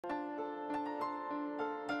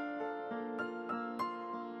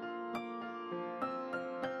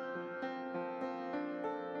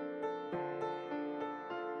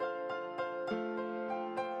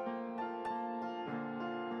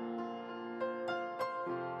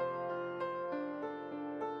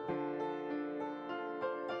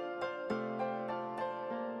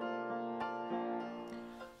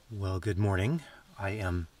Well, good morning. I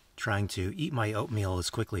am trying to eat my oatmeal as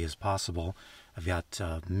quickly as possible. I've got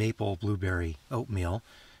maple blueberry oatmeal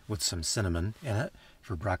with some cinnamon in it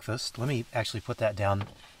for breakfast. Let me actually put that down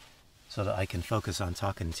so that I can focus on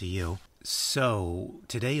talking to you. So,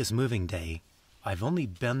 today is moving day. I've only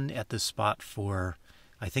been at this spot for,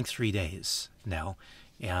 I think, 3 days now.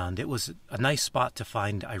 And it was a nice spot to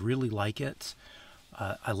find. I really like it.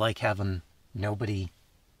 I like having nobody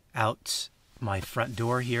out my front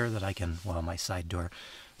door here that I can, well, my side door,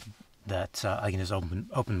 that I can just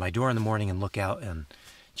open my door in the morning and look out, and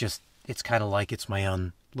just, it's kind of like it's my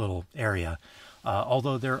own little area.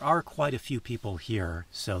 Although there are quite a few people here.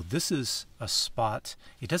 So this is a spot,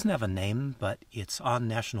 it doesn't have a name, but it's on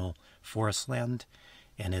National Forest land,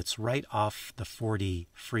 and it's right off the 40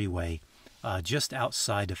 freeway, just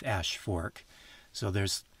outside of Ash Fork. So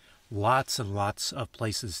there's lots and lots of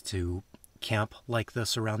places to camp like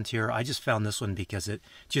this around here. I just found this one because it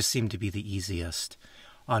just seemed to be the easiest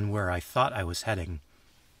on where I thought I was heading.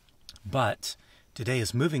 But today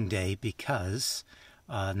is moving day because,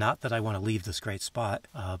 not that I want to leave this great spot,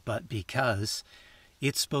 but because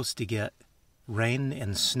it's supposed to get rain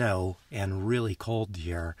and snow and really cold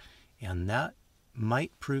here, and that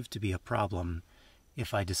might prove to be a problem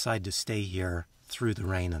if I decide to stay here through the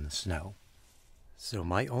rain and the snow. So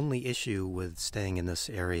my only issue with staying in this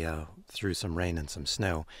area through some rain and some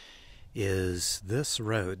snow is this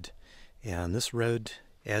road. And this road,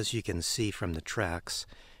 as you can see from the tracks,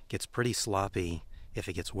 gets pretty sloppy if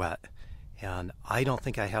it gets wet. And I don't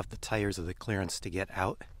think I have the tires or the clearance to get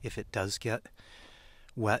out if it does get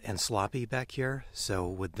wet and sloppy back here. So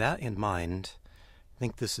with that in mind, I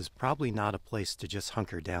think this is probably not a place to just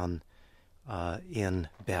hunker down in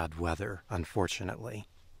bad weather, unfortunately.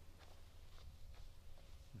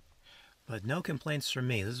 But no complaints from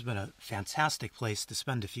me. This has been a fantastic place to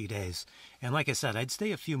spend a few days. And like I said, I'd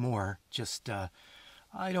stay a few more. Just,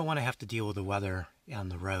 I don't want to have to deal with the weather and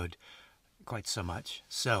the road quite so much.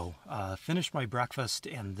 So, finish my breakfast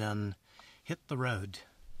and then hit the road.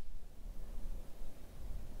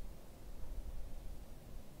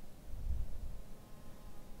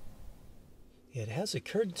 It has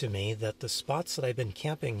occurred to me that the spots that I've been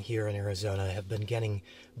camping here in Arizona have been getting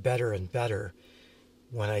better and better.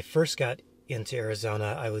 When I first got into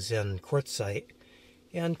Arizona, I was in Quartzsite,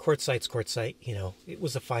 and Quartzsite's Quartzsite, you know, it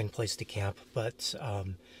was a fine place to camp, but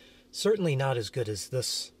certainly not as good as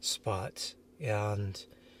this spot. And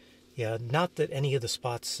yeah, not that any of the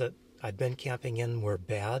spots that I'd been camping in were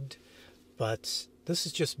bad, but this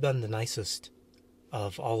has just been the nicest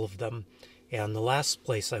of all of them. And the last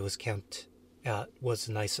place I was camped at was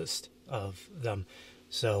the nicest of them.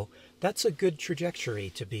 So that's a good trajectory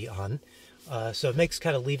to be on. So it makes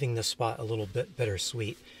kind of leaving this spot a little bit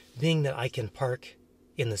bittersweet, being that I can park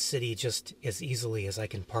in the city just as easily as I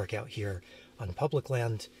can park out here on public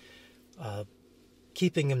land.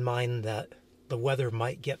 Keeping in mind that the weather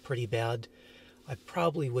might get pretty bad, I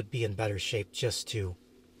probably would be in better shape just to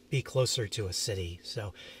be closer to a city.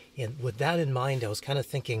 So, and with that in mind, I was kind of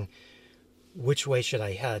thinking, which way should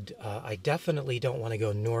I head? I definitely don't want to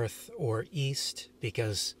go north or east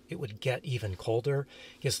because it would get even colder,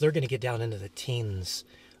 because they're going to get down into the teens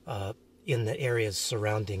in the areas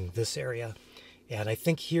surrounding this area. And I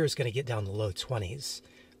think here is going to get down to low 20s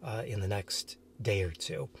in the next day or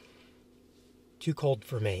two. Too cold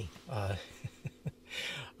for me.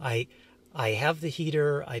 I have the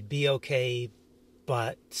heater. I'd be okay,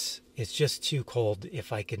 but it's just too cold.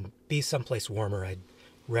 If I can be someplace warmer, I'd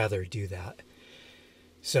rather do that.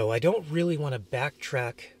 So I don't really want to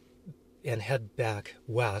backtrack and head back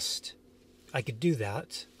west. I could do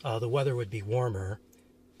that. The weather would be warmer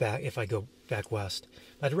back if I go back west.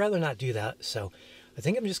 I'd rather not do that, so I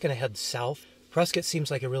think I'm just going to head south. Prescott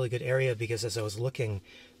seems like a really good area because as I was looking,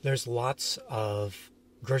 there's lots of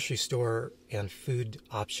grocery store and food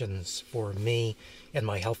options for me and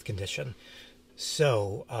my health condition.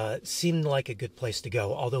 So, it seemed like a good place to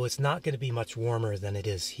go, although it's not going to be much warmer than it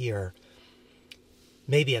is here.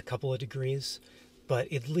 Maybe a couple of degrees,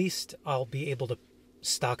 but at least I'll be able to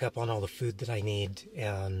stock up on all the food that I need,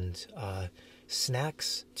 and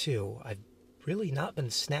snacks too. I've really not been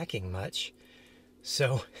snacking much.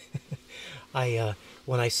 So,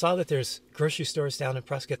 when I saw that there's grocery stores down in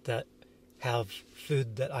Prescott that have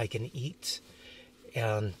food that I can eat,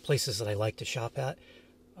 and places that I like to shop at,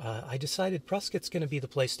 I decided Prescott's going to be the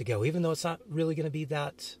place to go. Even though it's not really going to be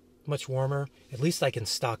that much warmer, at least I can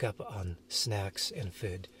stock up on snacks and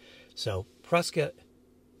food. So Prescott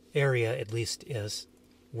area at least is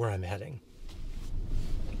where I'm heading.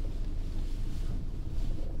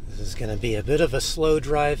 This is going to be a bit of a slow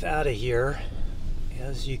drive out of here.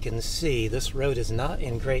 As you can see, this road is not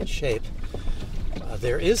in great shape.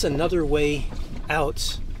 There is another way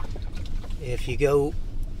out. If you go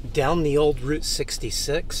down the old Route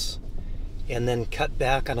 66 and then cut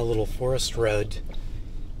back on a little forest road,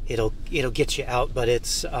 it'll get you out, but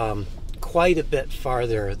it's quite a bit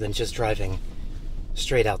farther than just driving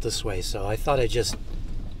straight out this way. So I thought I'd just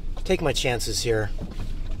take my chances here,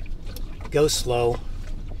 go slow,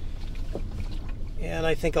 and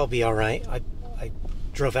I think I'll be all right. I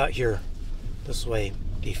drove out here this way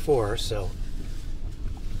before, so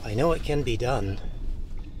I know it can be done.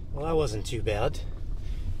 Well, that wasn't too bad.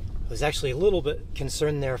 I was actually a little bit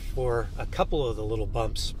concerned there for a couple of the little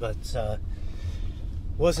bumps, but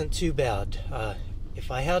wasn't too bad.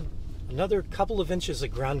 If I had another couple of inches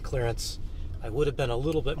of ground clearance, I would have been a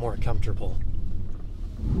little bit more comfortable.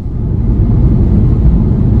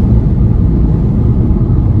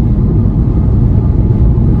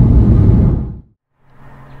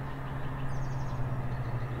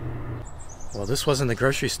 Well, this wasn't the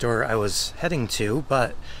grocery store I was heading to,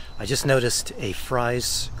 but I just noticed a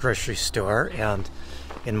Fry's grocery store, and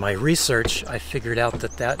in my research I figured out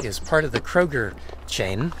that that is part of the Kroger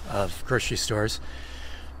chain of grocery stores.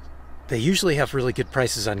 They usually have really good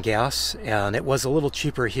prices on gas, and it was a little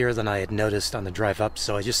cheaper here than I had noticed on the drive up,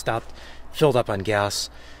 so I just stopped, filled up on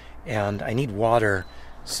gas, and I need water,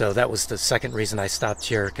 so that was the second reason I stopped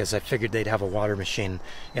here, because I figured they'd have a water machine,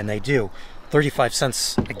 and they do. 35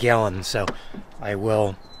 cents a gallon, so I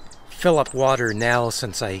will fill up water now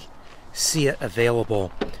since I see it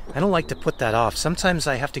available. I don't like to put that off. Sometimes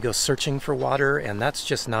I have to go searching for water, and that's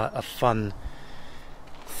just not a fun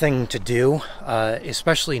thing to do,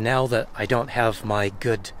 especially now that I don't have my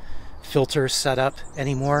good filter set up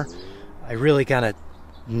anymore. I really gotta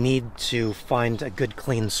need to find a good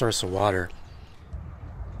clean source of water.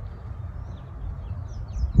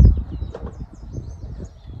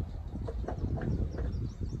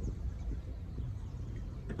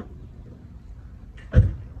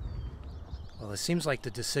 Well, it seems like the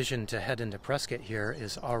decision to head into Prescott here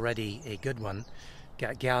is already a good one.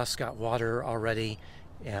 Got gas, got water already,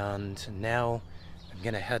 and now I'm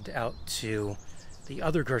gonna head out to the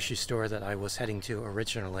other grocery store that I was heading to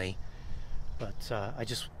originally. But I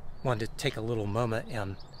just wanted to take a little moment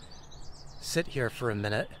and sit here for a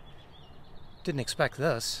minute. Didn't expect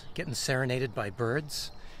this. Getting serenaded by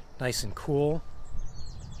birds, nice and cool.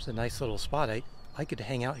 It's a nice little spot. I could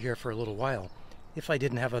hang out here for a little while if I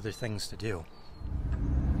didn't have other things to do.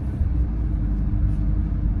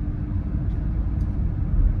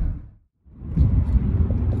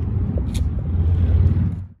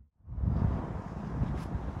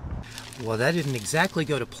 Well, that didn't exactly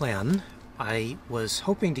go to plan. I was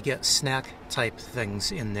hoping to get snack type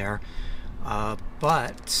things in there,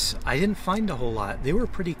 but I didn't find a whole lot. They were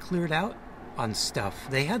pretty cleared out on stuff.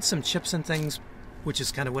 They had some chips and things, which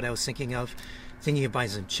is kind of what I was thinking of buying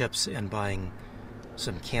some chips and buying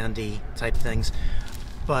some candy type things,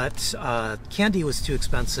 but candy was too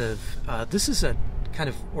expensive. This is a kind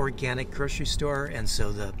of organic grocery store, and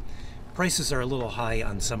so the prices are a little high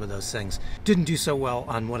on some of those things. Didn't do so well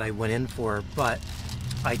on what I went in for, but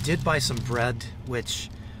I did buy some bread, which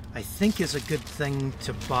I think is a good thing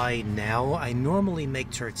to buy now. I normally make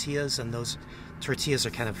tortillas, and those tortillas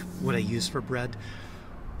are kind of what I use for bread,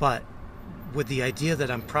 but with the idea that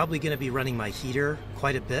I'm probably going to be running my heater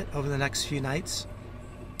quite a bit over the next few nights,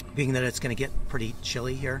 being that it's going to get pretty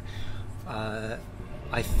chilly here,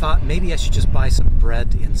 I thought maybe I should just buy some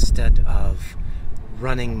bread instead of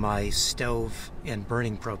running my stove and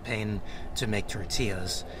burning propane to make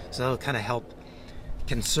tortillas. So that'll kind of help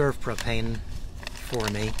conserve propane for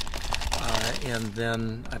me. And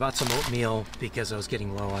then I bought some oatmeal because I was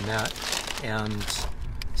getting low on that, and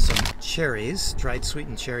some cherries, dried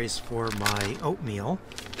sweetened cherries for my oatmeal,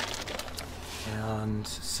 and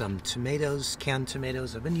some tomatoes, canned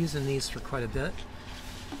tomatoes. I've been using these for quite a bit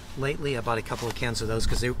lately. I bought a couple of cans of those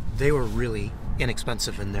because they were really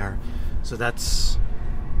inexpensive in there. So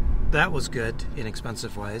that was good,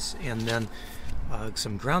 inexpensive wise. And then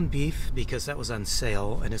some ground beef, because that was on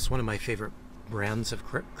sale, and it's one of my favorite brands of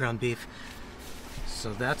ground beef.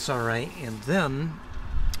 So that's all right. And then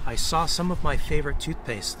I saw some of my favorite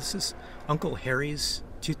toothpaste. This is Uncle Harry's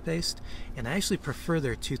toothpaste, and I actually prefer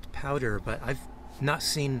their tooth powder, but I've not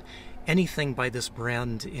seen anything by this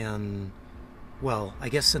brand in, well, I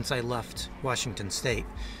guess since I left Washington State.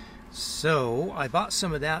 So I bought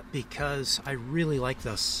some of that because I really like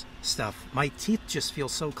this stuff. My teeth just feel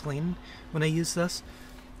so clean when I use this.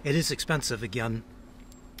 It is expensive again,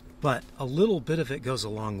 but a little bit of it goes a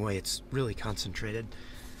long way. It's really concentrated.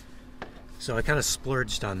 So I kind of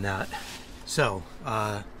splurged on that. So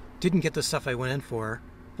Didn't get the stuff I went in for,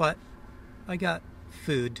 but I got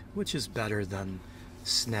food, which is better than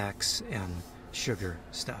snacks and sugar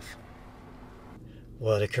stuff.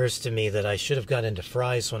 Well, it occurs to me that I should have got into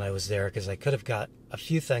fries when I was there, because I could have got a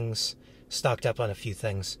few things, stocked up on a few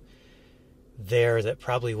things there that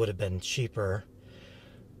probably would have been cheaper.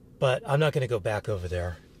 But I'm not going to go back over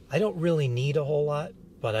there. I don't really need a whole lot,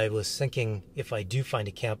 but I was thinking if I do find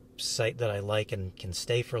a campsite that I like and can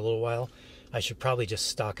stay for a little while, I should probably just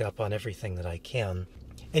stock up on everything that I can.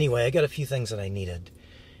 Anyway, I got a few things that I needed.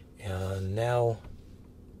 And now,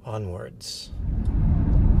 onwards.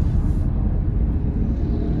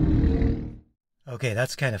 Okay,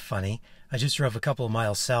 that's kind of funny. I just drove a couple of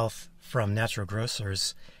miles south from Natural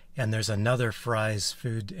Grocers, and there's another Fry's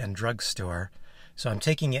food and drug store. So I'm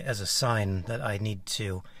taking it as a sign that I need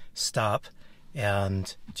to stop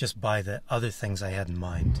and just buy the other things I had in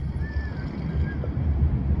mind.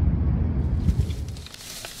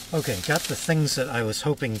 Okay, got the things that I was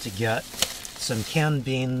hoping to get. Some canned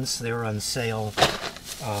beans, they were on sale.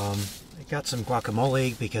 I got some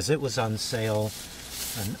guacamole because it was on sale.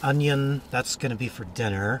 An onion, that's going to be for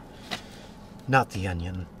dinner. Not the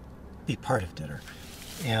onion, be part of dinner.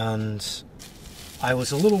 And I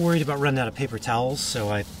was a little worried about running out of paper towels, so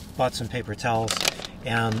I bought some paper towels.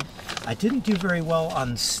 And I didn't do very well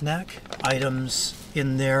on snack items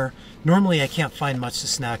in there. Normally I can't find much to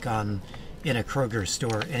snack on in a Kroger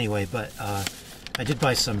store anyway, but I did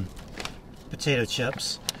buy some potato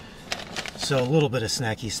chips. So a little bit of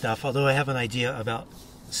snacky stuff, although I have an idea about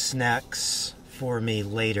snacks for me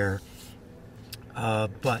later.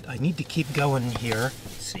 But I need to keep going here.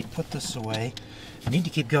 Let's see, put this away. I need to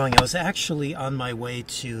keep going. I was actually on my way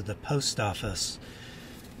to the post office,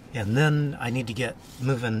 and then I need to get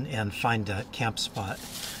moving and find a camp spot.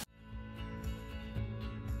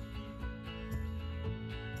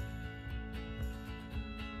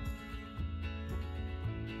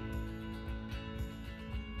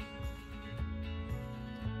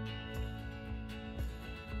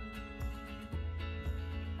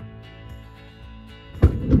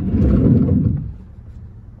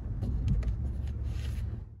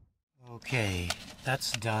 Okay,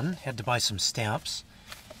 that's done. Had to buy some stamps.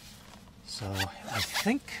 So I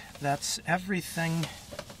think that's everything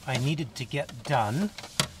I needed to get done.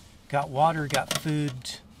 Got water, got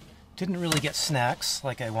food. Didn't really get snacks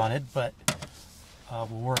like I wanted, but we'll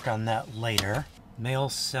work on that later. Mail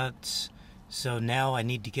sent. So now I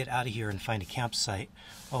need to get out of here and find a campsite.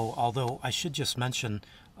 Oh, although I should just mention,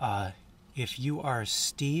 if you are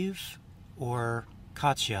Steve or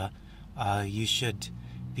Katya, you should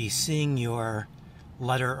be seeing your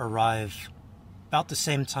letter arrive about the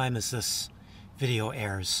same time as this video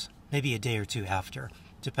airs, maybe a day or two after,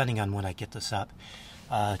 depending on when I get this up.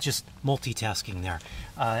 Just multitasking there.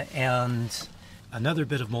 And another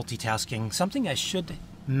bit of multitasking, something I should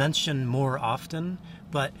mention more often,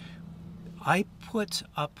 but I put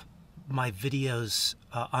up my videos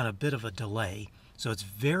on a bit of a delay, so it's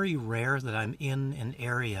very rare that I'm in an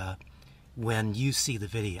area when you see the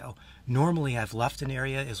video. Normally I've left an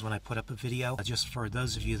area is when I put up a video. Just for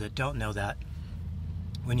those of you that don't know that,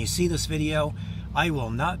 when you see this video, I will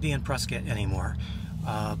not be in Prescott anymore.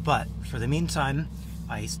 But for the meantime,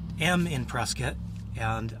 I am in Prescott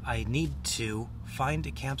and I need to find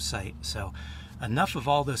a campsite. So enough of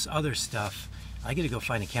all this other stuff. I gotta go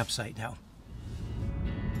find a campsite now.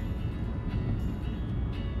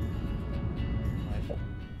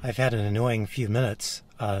 I've had an annoying few minutes.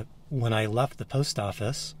 When I left the post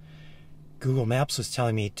office, Google Maps was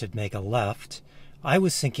telling me to make a left. I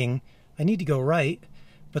was thinking, I need to go right,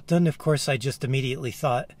 but then of course I just immediately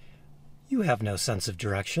thought, you have no sense of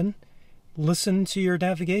direction. Listen to your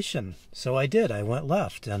navigation. So I did. I went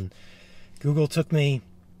left, and Google took me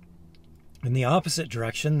in the opposite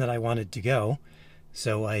direction that I wanted to go.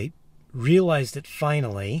 So I realized it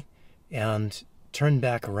finally and turned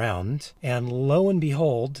back around, and lo and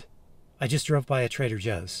behold, I just drove by a Trader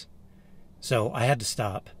Joe's. So I had to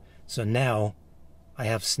stop. So now I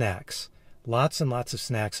have snacks. Lots and lots of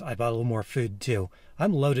snacks. I bought a little more food too.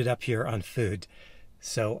 I'm loaded up here on food.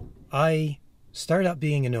 So I started out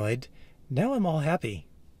being annoyed. Now I'm all happy.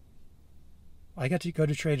 I got to go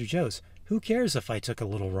to Trader Joe's. Who cares if I took a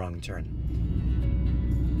little wrong turn?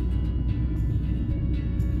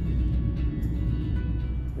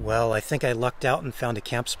 Well, I think I lucked out and found a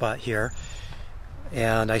camp spot here.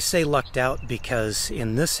 And I say lucked out because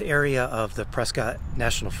in this area of the Prescott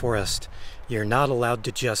National Forest, you're not allowed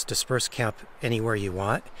to just disperse camp anywhere you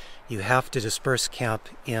want. You have to disperse camp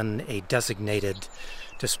in a designated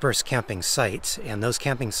disperse camping site. And those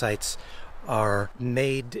camping sites are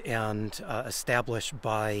made and established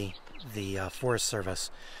by the Forest Service.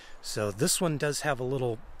 So this one does have a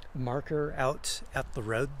little marker out at the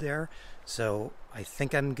road there, so I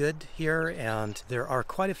think I'm good here, and there are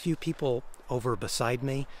quite a few people over beside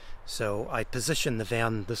me, so I position the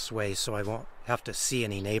van this way so I won't have to see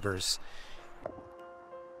any neighbors.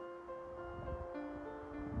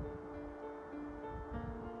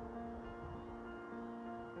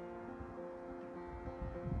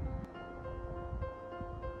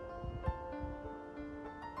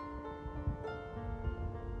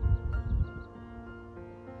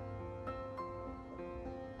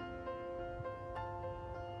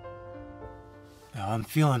 I'm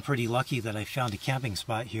feeling pretty lucky that I found a camping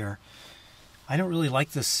spot here. I don't really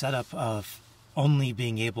like this setup of only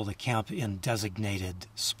being able to camp in designated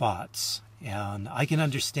spots. And I can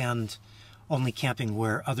understand only camping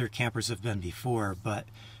where other campers have been before, but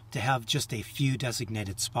to have just a few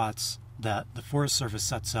designated spots that the Forest Service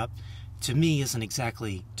sets up, to me isn't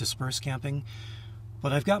exactly dispersed camping.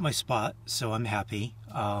 But I've got my spot, so I'm happy.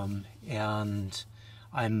 And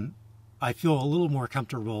I feel a little more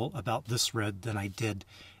comfortable about this road than I did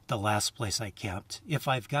the last place I camped. If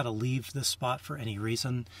I've got to leave this spot for any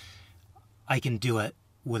reason, I can do it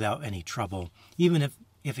without any trouble. Even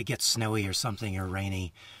if it gets snowy or something or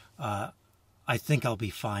rainy, I think I'll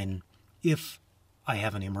be fine if I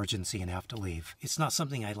have an emergency and have to leave. It's not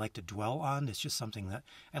something I like to dwell on. It's just something that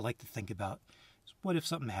I like to think about. What if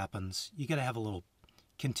something happens? You got to have a little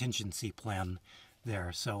contingency plan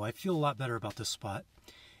there. So I feel a lot better about this spot.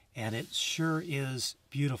 And it sure is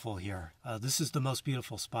beautiful here. This is the most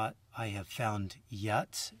beautiful spot I have found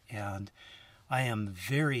yet, and I am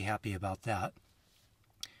very happy about that.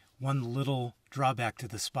 One little drawback to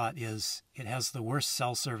the spot is it has the worst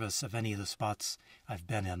cell service of any of the spots I've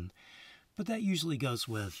been in. But that usually goes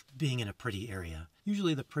with being in a pretty area.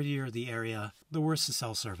 Usually the prettier the area, the worse the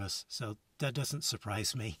cell service, so that doesn't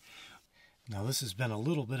surprise me. Now this has been a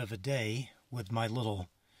little bit of a day with my little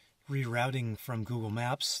rerouting from Google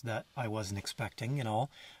Maps that I wasn't expecting and all.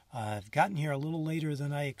 I've gotten here a little later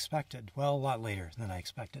than I expected. Well, a lot later than I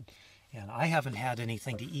expected. And I haven't had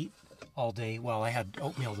anything to eat all day. Well, I had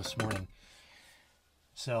oatmeal this morning.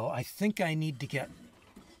 So I think I need to get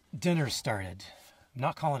dinner started. I'm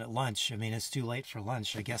not calling it lunch. I mean, it's too late for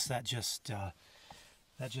lunch. I guess that just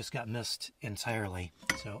got missed entirely.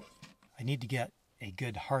 So I need to get a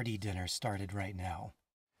good hearty dinner started right now.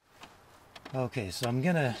 Okay, so I'm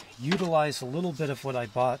going to utilize a little bit of what I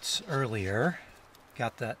bought earlier.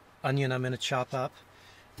 Got that onion I'm going to chop up,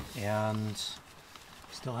 and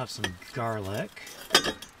still have some garlic,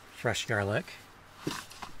 fresh garlic.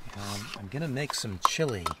 I'm going to make some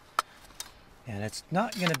chili, and it's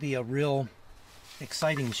not going to be a real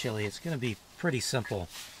exciting chili. It's going to be pretty simple.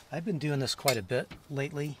 I've been doing this quite a bit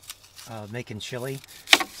lately, making chili.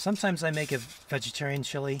 Sometimes I make a vegetarian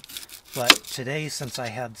chili, but today, since I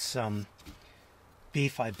had some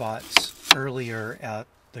beef I bought earlier at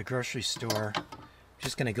the grocery store, I'm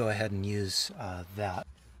just going to go ahead and use that.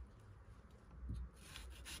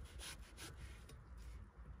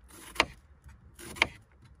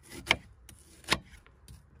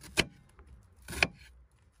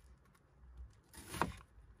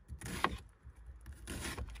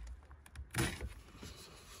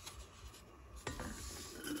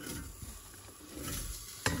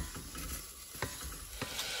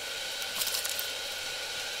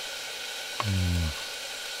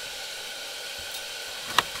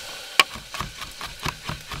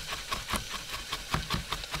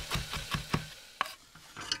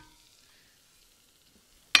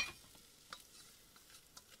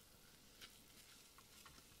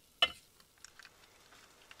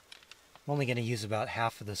 I'm only going to use about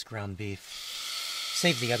half of this ground beef.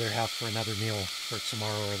 Save the other half for another meal for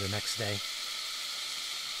tomorrow or the next day.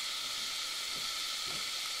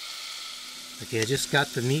 Okay, I just got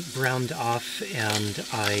the meat browned off, and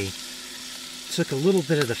I took a little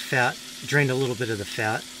bit of the fat, drained a little bit of the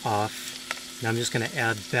fat off. Now I'm just going to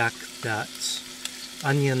add back that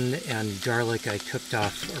onion and garlic I cooked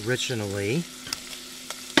off originally.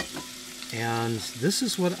 And this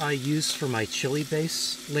is what I use for my chili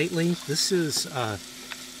base lately. This is a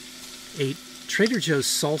Trader Joe's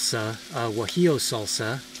salsa, guajillo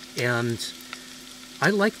salsa, and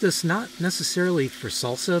I like this not necessarily for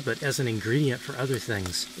salsa, but as an ingredient for other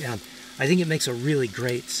things. And I think it makes a really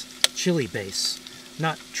great chili base.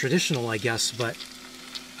 Not traditional, I guess, but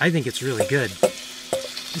I think it's really good.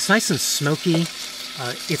 It's nice and smoky.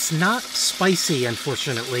 It's not spicy,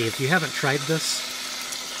 unfortunately. If you haven't tried this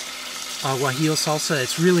guajillo salsa,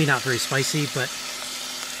 it's really not very spicy, but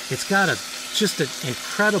it's got just an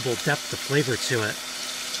incredible depth of flavor to it.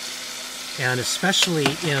 And especially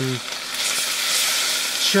in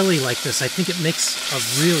chili like this, I think it makes a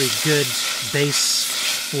really good base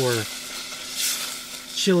for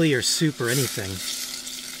chili or soup or anything.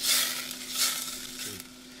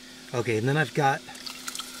 Okay, and then I've got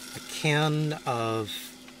a can of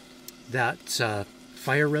that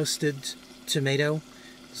fire roasted tomato.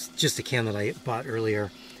 It's just a can that I bought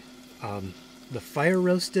earlier. The fire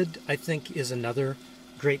roasted, I think, is another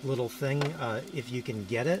great little thing if you can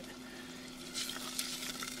get it.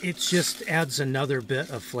 It just adds another bit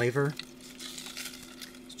of flavor.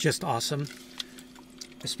 It's just awesome,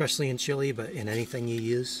 especially in chili, but in anything you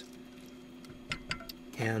use.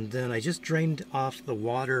 And then I just drained off the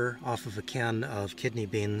water off of a can of kidney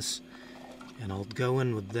beans, and I'll go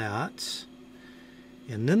in with that.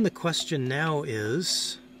 And then the question now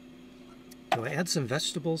is, do I add some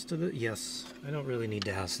vegetables to the... Yes, I don't really need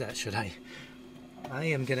to ask that, should I? I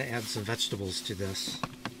am going to add some vegetables to this.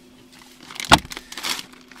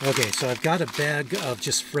 Okay, so I've got a bag of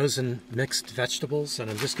just frozen mixed vegetables, and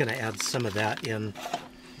I'm just going to add some of that in.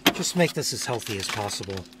 Just make this as healthy as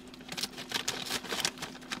possible.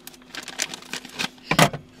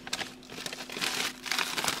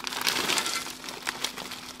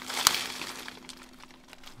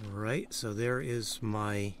 Alright, so there is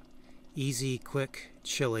my easy, quick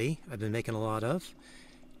chili I've been making a lot of.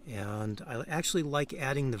 And I actually like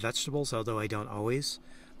adding the vegetables, although I don't always.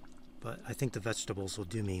 But I think the vegetables will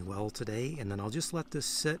do me well today. And then I'll just let this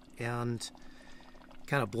sit and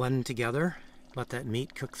kind of blend together. Let that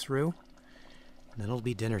meat cook through. And then it'll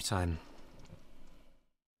be dinner time.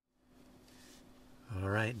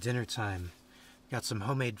 Alright, dinner time. Got some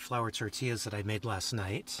homemade flour tortillas that I made last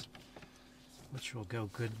night, which will go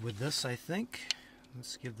good with this, I think.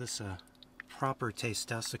 Let's give this a proper taste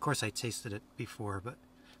test. Of course, I tasted it before, but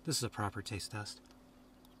this is a proper taste test.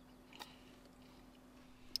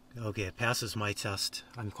 Okay, it passes my test.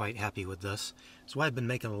 I'm quite happy with this. That's why I've been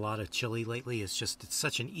making a lot of chili lately. It's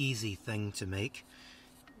such an easy thing to make,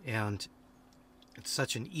 and it's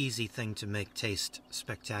such an easy thing to make taste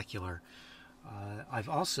spectacular. I've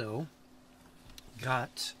also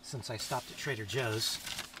got, since I stopped at Trader Joe's,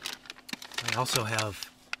 I also have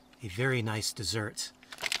a very nice dessert.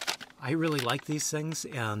 I really like these things,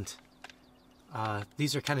 and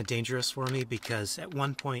these are kind of dangerous for me because at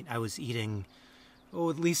one point I was eating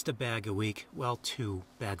at least a bag a week. Well, 2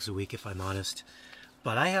 bags a week if I'm honest.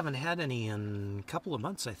 But I haven't had any in a couple of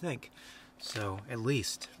months, I think. So, at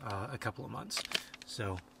least a couple of months.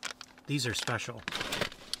 So, these are special.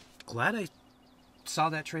 Glad I saw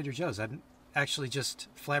that Trader Joe's. I'm actually just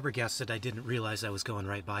flabbergasted I didn't realize I was going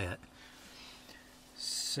right by it.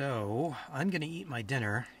 So, I'm going to eat my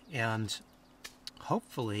dinner, and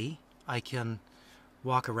hopefully I can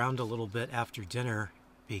walk around a little bit after dinner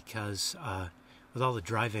because with all the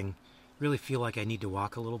driving, I really feel like I need to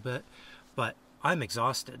walk a little bit, but I'm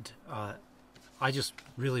exhausted. I just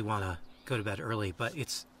really want to go to bed early, but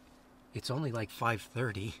it's only like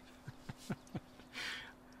 5:30.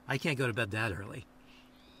 I can't go to bed that early.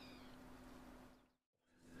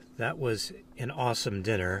 That was an awesome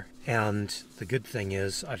dinner, and the good thing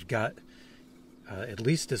is I've got at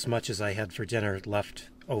least as much as I had for dinner left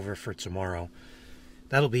over for tomorrow.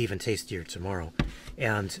 That'll be even tastier tomorrow.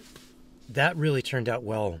 And that really turned out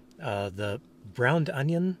well. The browned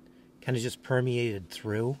onion kind of just permeated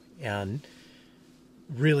through and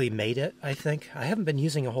really made it, I think. I haven't been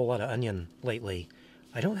using a whole lot of onion lately.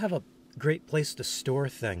 I don't have a great place to store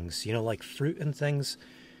things, you know, like fruit and things.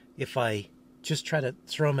 If I just try to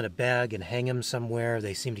throw them in a bag and hang them somewhere,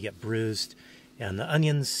 they seem to get bruised. And the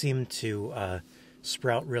onions seem to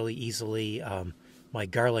sprout really easily. My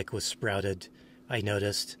garlic was sprouted, I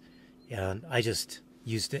noticed, and I just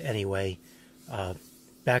used it anyway.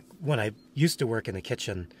 Back when I used to work in the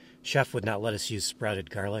kitchen, Chef would not let us use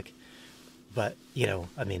sprouted garlic. But, you know,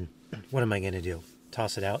 I mean, what am I going to do?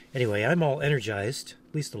 Toss it out? Anyway, I'm all energized,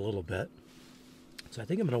 at least a little bit. So I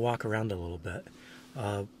think I'm going to walk around a little bit.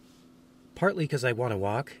 Partly because I want to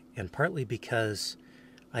walk, and partly because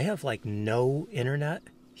I have like no internet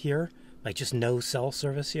here, like just no cell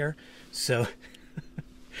service here. So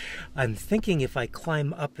I'm thinking if I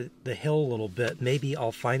climb up the hill a little bit, maybe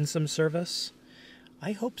I'll find some service.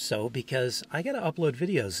 I hope so, because I got to upload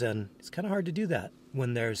videos, and it's kind of hard to do that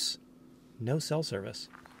when there's no cell service.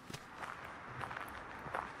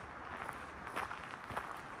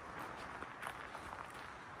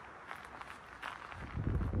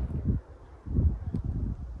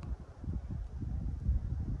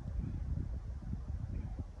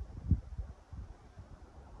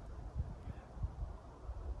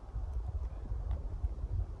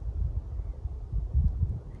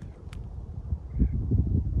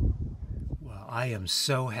 I am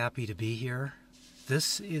so happy to be here.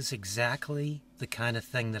 This is exactly the kind of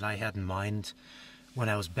thing that I had in mind when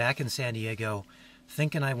I was back in San Diego,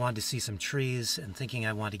 thinking I wanted to see some trees and thinking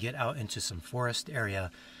I wanted to get out into some forest area.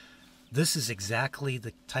 This is exactly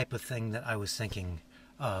the type of thing that I was thinking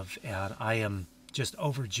of, and I am just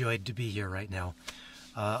overjoyed to be here right now.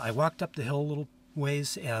 I walked up the hill a little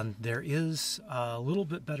ways, and there is a little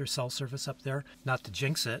bit better cell service up there. Not to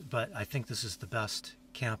jinx it, but I think this is the best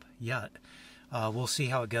camp yet. We'll see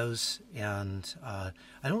how it goes, and I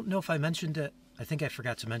don't know if I mentioned it. I think I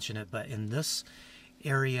forgot to mention it, but in this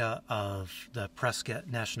area of the Prescott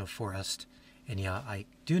National Forest, and yeah, I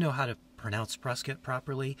do know how to pronounce Prescott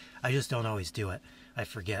properly. I just don't always do it. I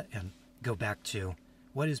forget and go back to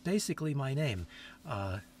what is basically my name.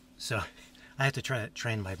 So I have to try to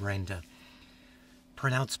train my brain to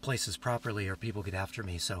pronounce places properly or people get after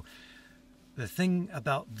me. So the thing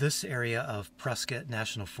about this area of Prescott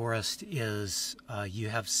National Forest is you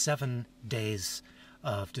have 7 days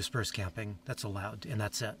of dispersed camping that's allowed, and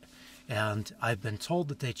that's it. And I've been told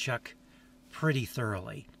that they check pretty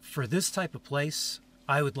thoroughly. For this type of place,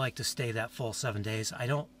 I would like to stay that full 7 days. I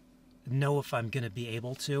don't know if I'm going to be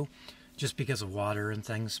able to, just because of water and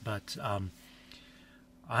things, but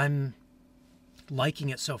I'm liking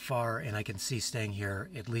it so far, and I can see staying here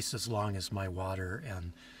at least as long as my water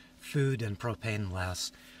and food and propane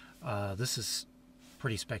lasts. This is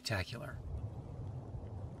pretty spectacular.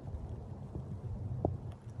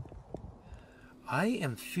 I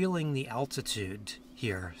am feeling the altitude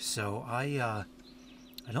here, so I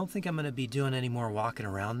don't think I'm going to be doing any more walking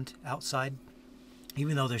around outside,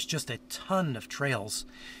 even though there's just a ton of trails.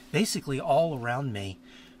 Basically all around me,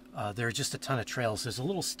 there are just a ton of trails. There's a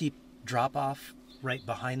little steep drop-off right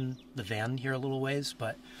behind the van here a little ways,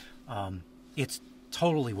 but it's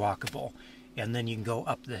totally walkable. And then you can go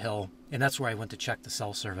up the hill, and that's where I went to check the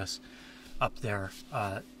cell service up there.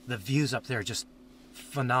 The views up there are just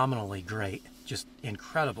phenomenally great, just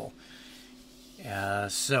incredible.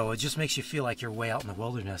 So it just makes you feel like you're way out in the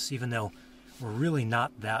wilderness, even though we're really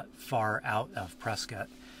not that far out of Prescott.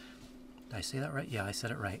 Did I say that right? Yeah, I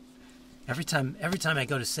said it right. Every time I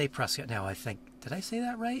go to say Prescott now, I think, did I say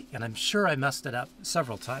that right? And I'm sure I messed it up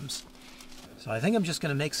several times. So I think I'm just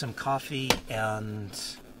going to make some coffee and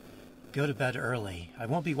go to bed early. I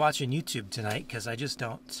won't be watching YouTube tonight because I just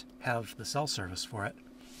don't have the cell service for it.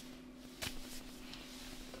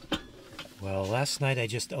 Well, last night I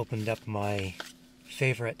just opened up my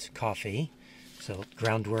favorite coffee. So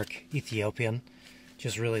Groundwork Ethiopian.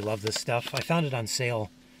 Just really love this stuff. I found it on sale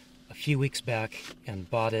a few weeks back and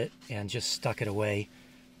bought it and just stuck it away.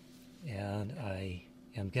 And I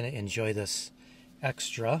am going to enjoy this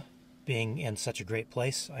extra, being in such a great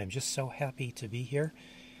place. I'm just so happy to be here.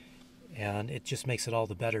 And it just makes it all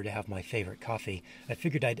the better to have my favorite coffee. I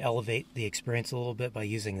figured I'd elevate the experience a little bit by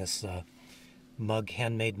using this mug,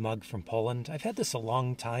 handmade mug from Poland. I've had this a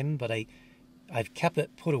long time, but I've kept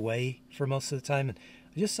it put away for most of the time. And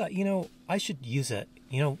I just thought, I should use it.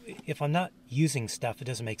 If I'm not using stuff, it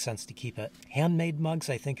doesn't make sense to keep it. Handmade mugs,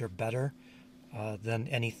 I think, are better than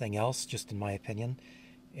anything else, just in my opinion.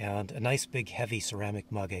 And a nice big heavy ceramic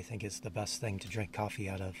mug, I think, is the best thing to drink coffee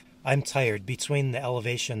out of. I'm tired. Between the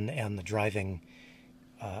elevation and the driving,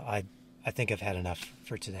 I think I've had enough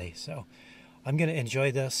for today. So I'm going to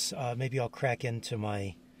enjoy this. Maybe I'll crack into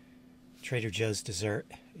my Trader Joe's dessert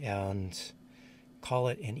and call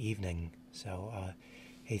it an evening. So,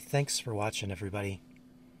 hey, thanks for watching, everybody.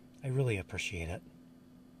 I really appreciate it.